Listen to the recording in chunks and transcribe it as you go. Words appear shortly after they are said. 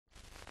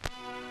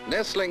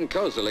Nestling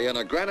cosily in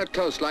a granite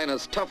coastline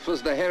as tough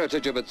as the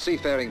heritage of its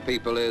seafaring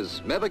people is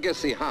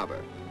Mevagissey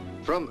Harbour.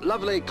 From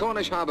lovely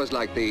Cornish harbours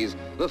like these,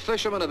 the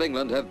fishermen of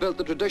England have built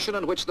the tradition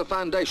on which the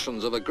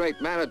foundations of a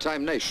great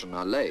maritime nation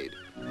are laid.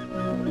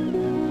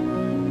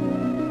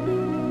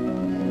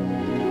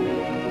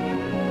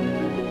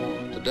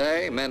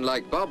 Today, men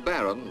like Bob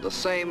Barron, the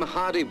same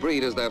hardy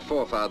breed as their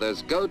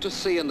forefathers, go to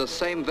sea in the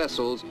same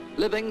vessels,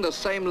 living the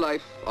same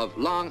life of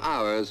long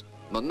hours,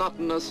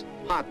 monotonous,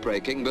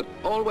 heartbreaking, but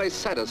always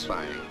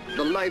satisfying,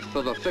 the life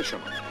of a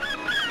fisherman.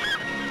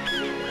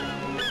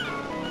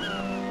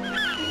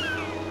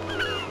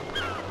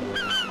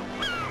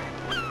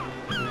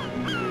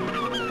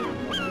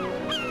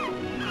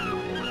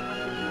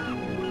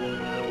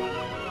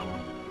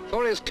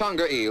 For his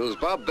conger eels,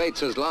 Bob baits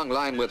his long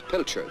line with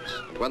pilchards.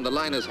 And when the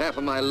line is half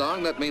a mile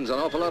long, that means an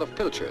awful lot of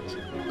pilchards.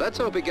 Let's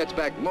hope he gets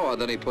back more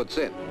than he puts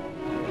in.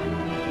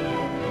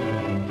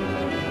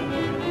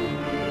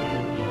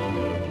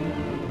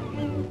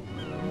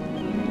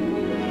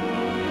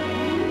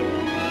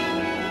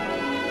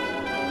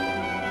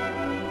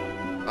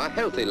 A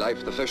healthy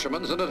life, the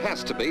fisherman's, and it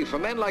has to be, for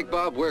men like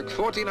Bob work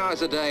 14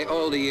 hours a day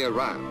all the year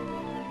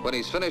round. When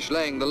he's finished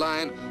laying the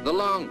line, the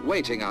long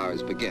waiting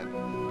hours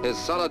begin. His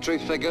solitary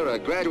figure a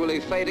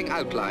gradually fading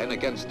outline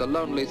against the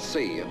lonely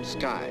sea and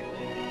sky.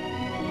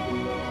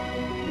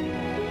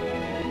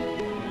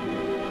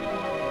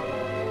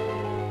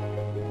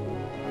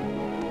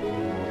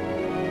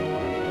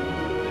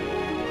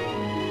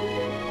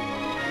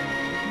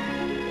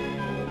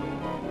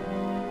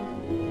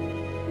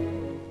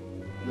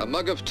 A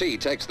mug of tea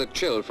takes the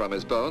chill from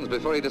his bones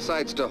before he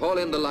decides to haul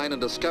in the line and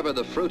discover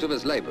the fruit of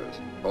his labors,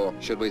 or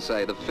should we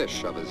say the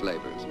fish of his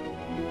labors.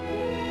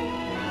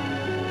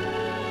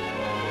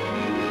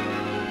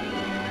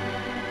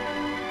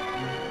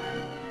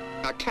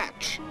 A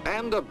catch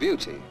and a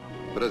beauty,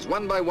 but as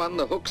one by one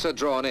the hooks are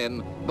drawn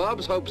in,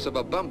 Bob's hopes of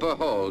a bumper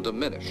haul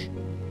diminish.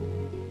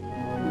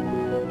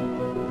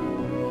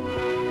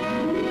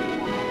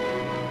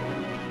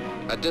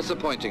 A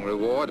disappointing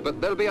reward, but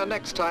there'll be a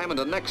next time and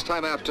a next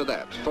time after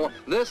that, for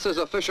this is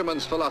a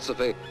fisherman's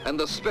philosophy and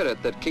the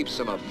spirit that keeps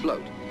him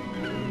afloat.